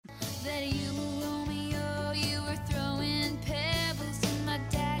said you were Romeo, you were throwing pebbles, and my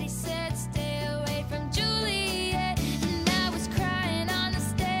daddy said stay away from Juliet. And I was crying on the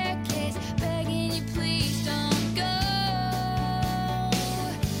staircase, begging you please don't go.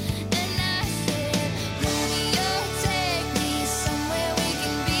 And I said, Romeo, take me somewhere we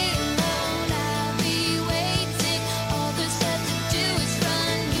can be alone. I'll be waiting, all there's left to do is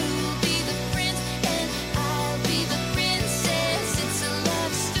run. You'll be the prince and I'll be the princess. It's a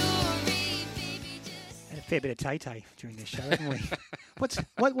love story, baby, just... Had a fair bit of Tay-Tay during this show, haven't we?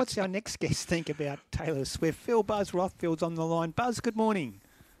 What's our next guest think about Taylor Swift? Phil Buzz Rothfield's on the line. Buzz, good morning.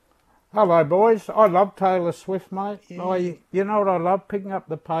 Hello, boys. I love Taylor Swift, mate. Yeah. You know what I love? Picking up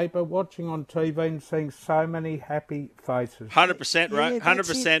the paper, watching on TV and seeing so many happy faces. 100%, right? Yeah,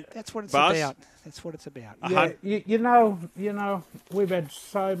 100%. That's what it's Buzz. about. That's what it's about. Yeah, you know, we've had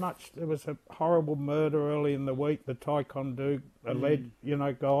so much. There was a horrible murder early in the week. The Taekwondo alleged,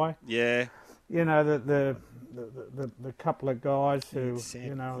 guy. Yeah. You know, the couple of guys who, It's sad.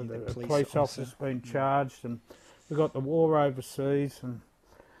 you know, Yeah, the the police officer's been charged, and we've got the war overseas,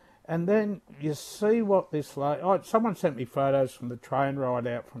 and then you see what this someone sent me photos from the train ride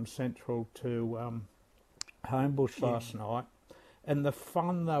out from Central to Homebush last night, and the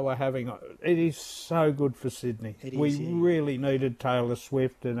fun they were having. It is so good for Sydney. We really needed Taylor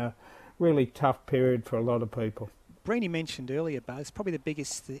Swift in a really tough period for a lot of people. Breeny mentioned earlier, Buzz, probably the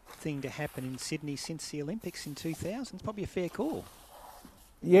biggest thing to happen in Sydney since the Olympics in 2000. It's probably a fair call.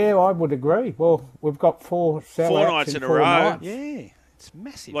 Yeah, I would agree. Well, we've got four nights in a 4 row. nights. Yeah, it's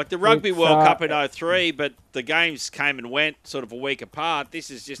massive. Like the Rugby It's, World Cup in 03, but the games came and went sort of a week apart. This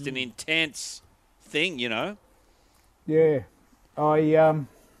is just an intense thing, you know. Yeah.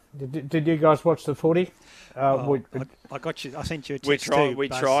 Did you guys watch the footy? I got you. I sent you a text We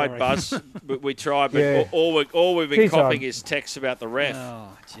too, tried, Buzz. but we tried. But Yeah. all we've been Jeez, copying is texts about the ref. Oh,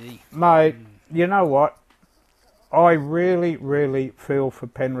 gee. Mate, you know what? I really, really feel for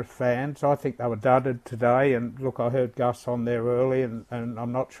Penrith fans. I think they were dudded today. And look, I heard Gus on there early, and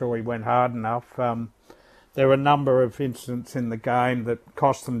I'm not sure he went hard enough. There were a number of incidents in the game that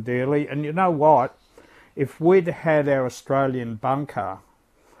cost them dearly. And you know what? If we'd had our Australian bunker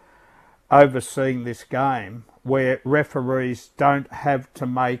overseeing this game, where referees don't have to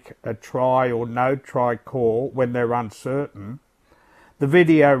make a try or no try call when they're uncertain, the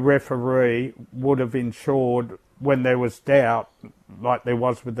video referee would have ensured when there was doubt, like there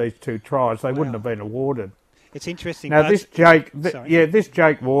was with these two tries, they wouldn't have been awarded. It's interesting. Now, Buzz. this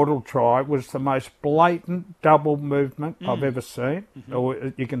Jake Wardle try was the most blatant double movement I've ever seen,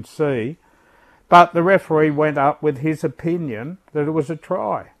 or you can see. But the referee went up with his opinion that it was a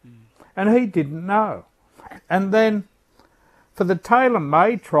try. And he didn't know. And then for the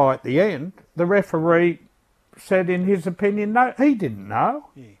tailor-made try at the end, the referee said in his opinion, no, he didn't know.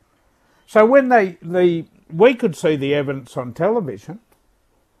 Yeah. So when we could see the evidence on television,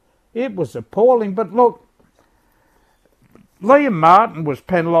 it was appalling. But look, Liam Martin was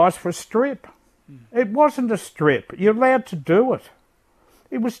penalised for a strip. It wasn't a strip. You're allowed to do it.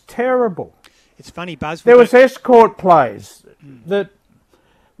 It was terrible. It's funny, Buzz. There was escort plays that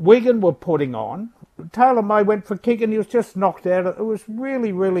Wigan were putting on. Taylor May went for kick and he was just knocked out. It was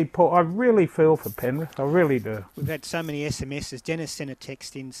really, really poor. I really feel for Penrith. I really do. We've had so many SMSs. Dennis sent a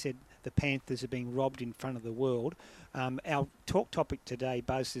text in, said the Panthers are being robbed in front of the world. Our talk topic today,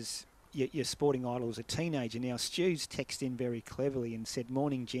 Buzz, is your sporting idol as a teenager. Now, Stu's texted in very cleverly and said,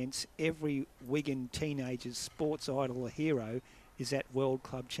 morning, gents, every Wigan teenager's sports idol or hero is that World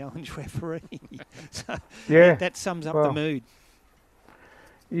Club Challenge referee. So Yeah. that sums up the mood.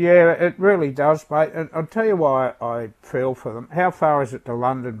 Yeah, it really does, mate. And I'll tell you why I feel for them. How far is it to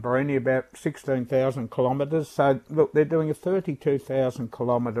London, Breeny? About 16,000 kilometres. So, look, they're doing a 32,000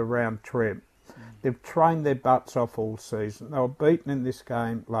 kilometre round trip. They've trained their butts off all season. They were beaten in this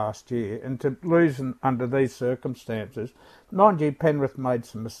game last year. And to lose under these circumstances, mind you, Penrith made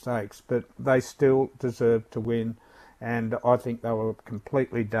some mistakes, but they still deserved to win. And I think they were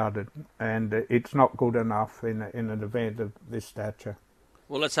completely dudded. And it's not good enough in an event of this stature.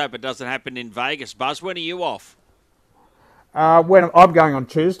 Well, let's hope it doesn't happen in Vegas. Buzz, when are you off? When I'm going on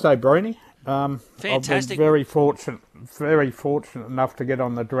Tuesday, Breeny. Fantastic. I've been very fortunate enough to get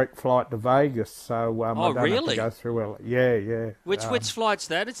on the direct flight to Vegas. So I don't have to go through. Yeah. Which flight's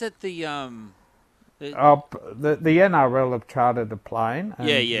that? Is that the the NRL have chartered a plane. And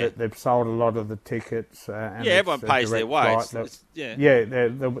Yeah. They've sold a lot of the tickets. And everyone pays their way.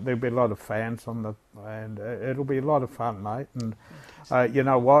 There'll be a lot of fans and it'll be a lot of fun, mate. And you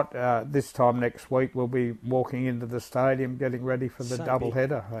know what? This time next week we'll be walking into the stadium, getting ready for the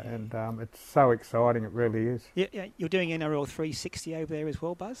doubleheader, and it's so exciting. It really is. Yeah, you're doing NRL 360 over there as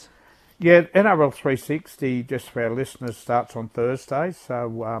well, Buzz. Yeah, NRL 360, just for our listeners, starts on Thursday.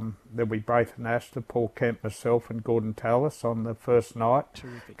 So there'll be Braithen Astor, Paul Kemp, myself and Gordon Tallis on the first night.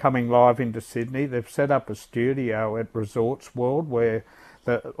 Terrific. Coming live into Sydney. They've set up a studio at Resorts World where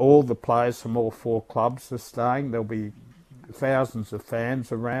all the players from all 4 clubs are staying. There'll be thousands of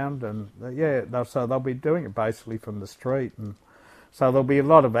fans around, and so they'll be doing it basically from the street, and so there'll be a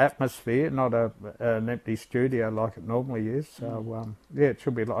lot of atmosphere, not an empty studio like it normally is. So it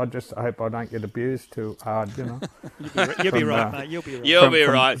should be. I just hope I don't get abused too hard, you know. You'll be right, mate. You'll be right. You'll be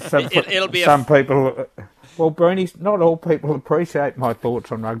right. It'll be some people. Well, Bruni, not all people appreciate my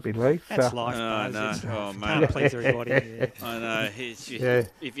thoughts on rugby league. That's so. life, Buzz. no. It's, Oh, mate. can't please everybody. Yeah. I know.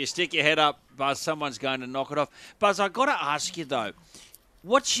 If you stick your head up, Buzz, someone's going to knock it off. Buzz, I've got to ask you, though,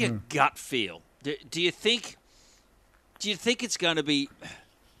 what's your gut feel? Do you think it's going to be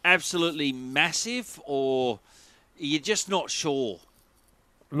absolutely massive, or you're just not sure?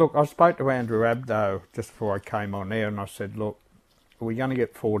 Look, I spoke to Andrew Abdo just before I came on air, and I said, look, we're going to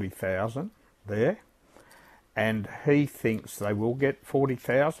get 40,000 there. And he thinks they will get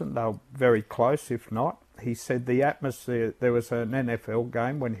 40,000. They're very close, if not. He said the atmosphere, there was an NFL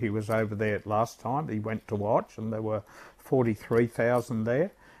game when he was over there last time. He went to watch, and there were 43,000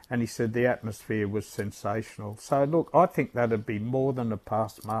 there. And he said the atmosphere was sensational. So, look, I think that'd be more than a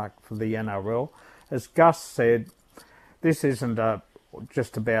pass mark for the NRL. As Gus said, this isn't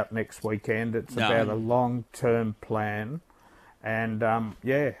just about next weekend. It's about a long-term plan. And, I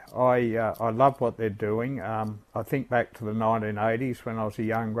love what they're doing. I think back to the 1980s when I was a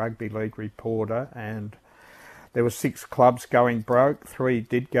young rugby league reporter, and there were 6 clubs going broke. 3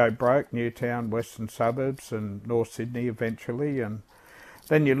 did go broke, Newtown, Western Suburbs and North Sydney eventually. And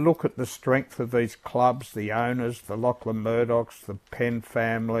then you look at the strength of these clubs, the owners, the Lachlan Murdochs, the Penn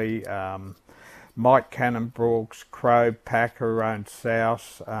family, Mike Cannon-Brooks, Crow, Packer owned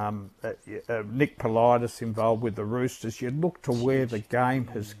South, Nick Politis involved with the Roosters. You look to where the game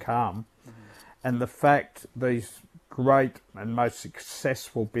has come, and the fact these great and most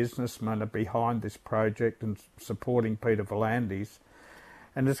successful businessmen are behind this project and supporting Peter V'landys.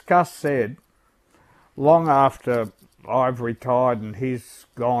 And as Gus said, long after I've retired and he's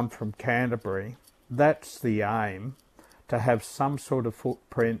gone from Canterbury, that's the aim, to have some sort of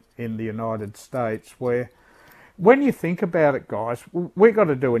footprint in the United States where, when you think about it, guys, we've got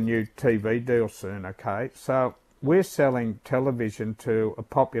to do a new TV deal soon, okay? So we're selling television to a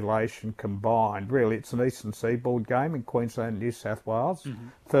population combined, really, it's an Eastern Seaboard game in Queensland and New South Wales,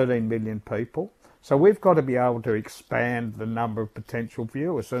 13 million people. So we've got to be able to expand the number of potential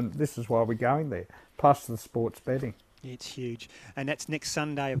viewers, and this is why we're going there, plus the sports betting. It's huge. And that's next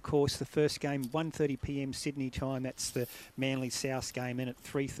Sunday, of course, the first game, 1:30pm Sydney time. That's the Manly South game. And at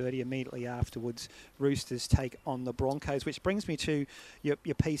 3:30 immediately afterwards, Roosters take on the Broncos, which brings me to your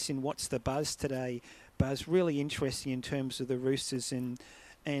piece in What's the Buzz today. Buzz, really interesting in terms of the Roosters and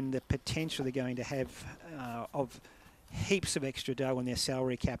the potential they're going to have of heaps of extra dough on their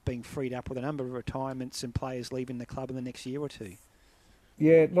salary cap being freed up with a number of retirements and players leaving the club in the next year or two.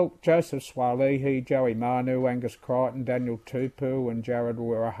 Yeah, look, Joseph Swalihi, Joey Manu, Angus Crichton, Daniel Tupou and Jared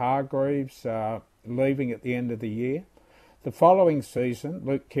Hargreaves leaving at the end of the year. The following season,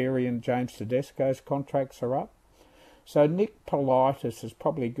 Luke Keary and James Tedesco's contracts are up. So Nick Politis has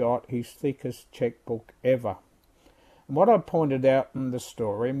probably got his thickest chequebook ever. And what I pointed out in the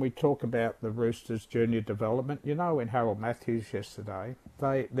story, and we talk about the Roosters junior development, you know, in Harold Matthews yesterday,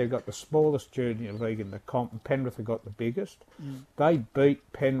 they've got the smallest junior league in the comp, and Penrith have got the biggest. They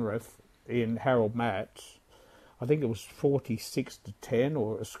beat Penrith in Harold Matts, I think it was 46-10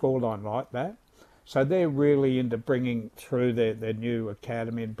 or a scoreline like that. So they're really into bringing through their new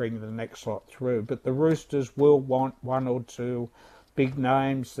academy and bringing the next lot through. But the Roosters will want 1 or 2 big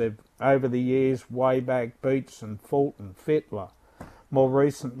names. They've, over the years, way back, Beetson, Fulton, Fittler. More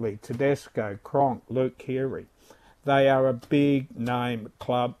recently, Tedesco, Cronk, Luke Keary. They are a big name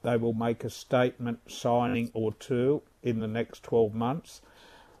club. They will make a statement signing or 2 in the next 12 months.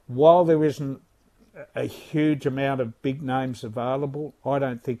 While there isn't a huge amount of big names available, I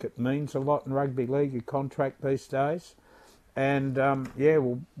don't think it means a lot in rugby league, a contract these days. And,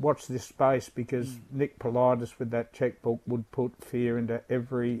 we'll watch this space because Nick Politis with that chequebook would put fear into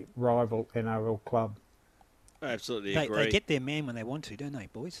every rival NRL club. I absolutely They agree. get their man when they want to, don't they,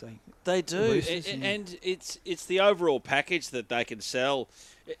 boys? They do, and it's the overall package that they can sell.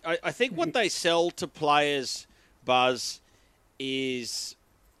 I think what they sell to players, Buzz, is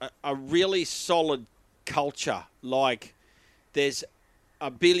a really solid culture. Like, there's a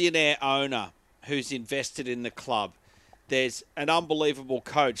billionaire owner who's invested in the club. There's an unbelievable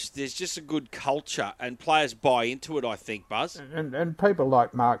coach. There's just a good culture, and players buy into it, I think, Buzz. And people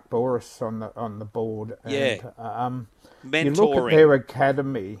like Mark Boris on the board. Yeah. And, Mentoring. you look at their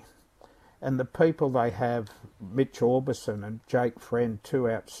academy, and the people they have, Mitch Orbison and Jake Friend, two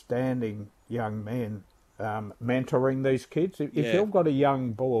outstanding young men, mentoring these kids. If you've got a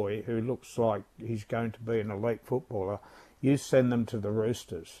young boy who looks like he's going to be an elite footballer, you send them to the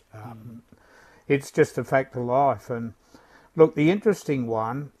Roosters. It's just a fact of life. And look, the interesting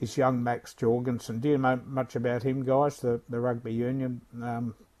one is young Max Jorgensen. Do you know much about him, guys, the rugby union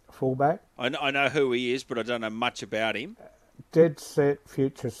fullback? I know who he is, but I don't know much about him. Dead set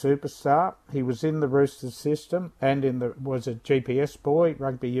future superstar. He was in the Roosters system and was a GPS boy,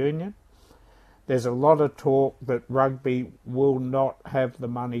 rugby union. There's a lot of talk that rugby will not have the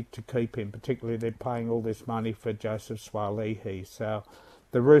money to keep him, particularly they're paying all this money for Joseph Swalihi. So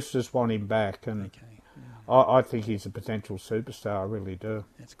the Roosters want him back, and I think he's a potential superstar, I really do.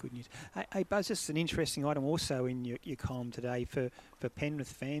 That's good news. Hey Buzz, just an interesting item also in your column today for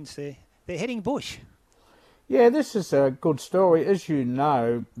Penrith fans. They're heading bush. Yeah, this is a good story. As you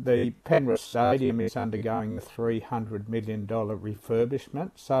know, the Penrith Stadium is undergoing a $300 million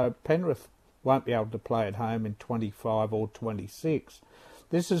refurbishment, so Penrith won't be able to play at home in 25 or 26.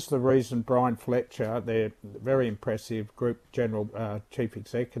 This is the reason Brian Fletcher, their very impressive group general chief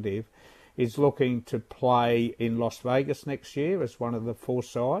executive, is looking to play in Las Vegas next year as one of the four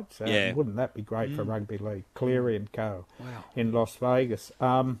sides. Wouldn't that be great for rugby league? Cleary and Co. In Las Vegas.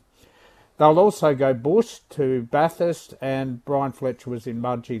 They'll also go bush to Bathurst, and Brian Fletcher was in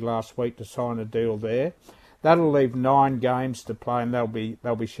Mudgee last week to sign a deal there. That'll leave 9 games to play, and they'll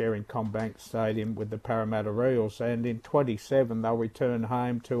be sharing CommBank Stadium with the Parramatta Eels. And in 27, they'll return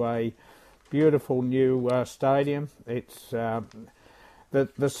home to a beautiful new stadium. It's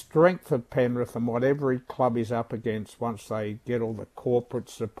the strength of Penrith and what every club is up against once they get all the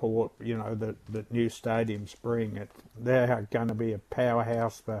corporate support, that new stadiums bring. They're going to be a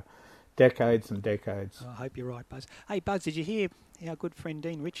powerhouse for decades and decades. I hope you're right, Buzz. Hey, Buzz, did you hear our good friend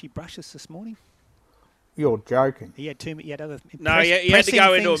Dean Ritchie brush us this morning? You're joking. He had other. He had to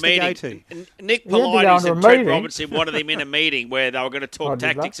go into a meeting. Nick Politis and Trent Robinson wanted him in a meeting where they were going to talk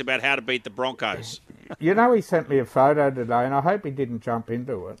tactics about how to beat the Broncos. He sent me a photo today, and I hope he didn't jump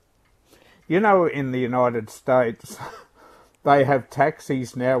into it. In the United States, they have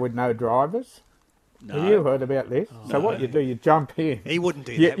taxis now with no drivers. No. Have you heard about this? So what you do, you jump in. He wouldn't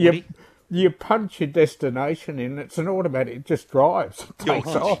do that, would he? You punch your destination in. It's an automatic. It just drives. It takes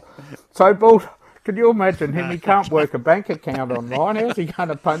off. So, Bull, can you imagine him? He can't work a bank account online. How's he going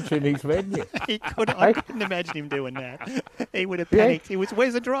to punch in his venue? He couldn't. I couldn't imagine him doing that. He would have panicked. He was,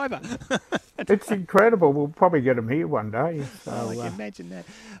 where's the driver? It's incredible. We'll probably get him here one day. So, I can imagine that.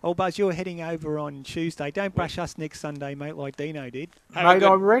 Oh, Buzz, you're heading over on Tuesday. Don't brush us next Sunday, mate, like Dino did. Mate,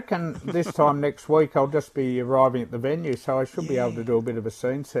 I reckon this time next week I'll just be arriving at the venue, so I should be able to do a bit of a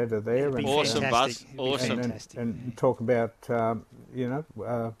scene setter there. Awesome, Buzz. Awesome. And talk about,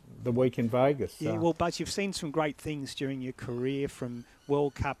 the week in Vegas. Yeah, well, Buzz, you've seen some great things during your career, from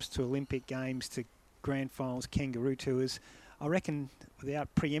World Cups to Olympic Games to Grand Finals, Kangaroo Tours. I reckon,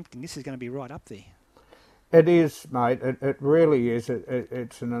 without preempting, this is going to be right up there. It is, mate. It really is.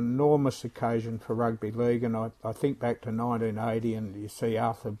 It's an enormous occasion for rugby league, and I think back to 1980, and you see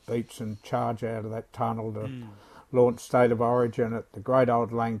Arthur Beetson charge out of that tunnel to launch State of Origin at the great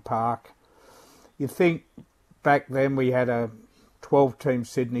old Lang Park. You think back then we had a 12-team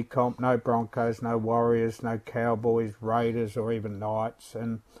Sydney comp, no Broncos, no Warriors, no Cowboys, Raiders or even Knights.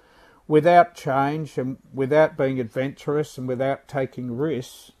 And without change and without being adventurous and without taking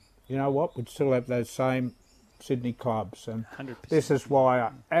risks, you know what, we'd still have those same Sydney clubs. And 100%. This is why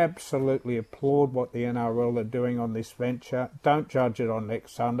I absolutely applaud what the NRL are doing on this venture. Don't judge it on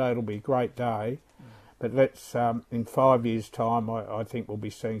next Sunday. It'll be a great day. But let's, in 5 years' time, I think we'll be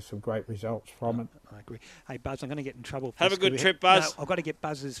seeing some great results from it. I agree. Hey, Buzz, I'm going to get in trouble. Have a good trip, Buzz. No, I've got to get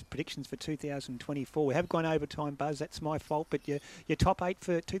Buzz's predictions for 2024. We have gone overtime, Buzz. That's my fault. But your top 8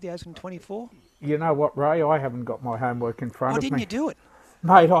 for 2024? You know what, Ray? I haven't got my homework in front of me. Why didn't you do it?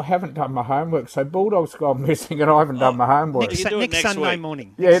 Mate, I haven't done my homework. So Bulldog's gone missing and I haven't done my homework. Next Sunday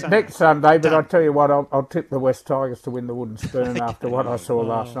morning. Next Sunday. But I'll tell you what, I'll tip the West Tigers to win the wooden spoon after what I saw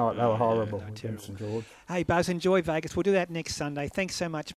last night. They were horrible against St George. Hey, Buzz, enjoy Vegas. We'll do that next Sunday. Thanks so much.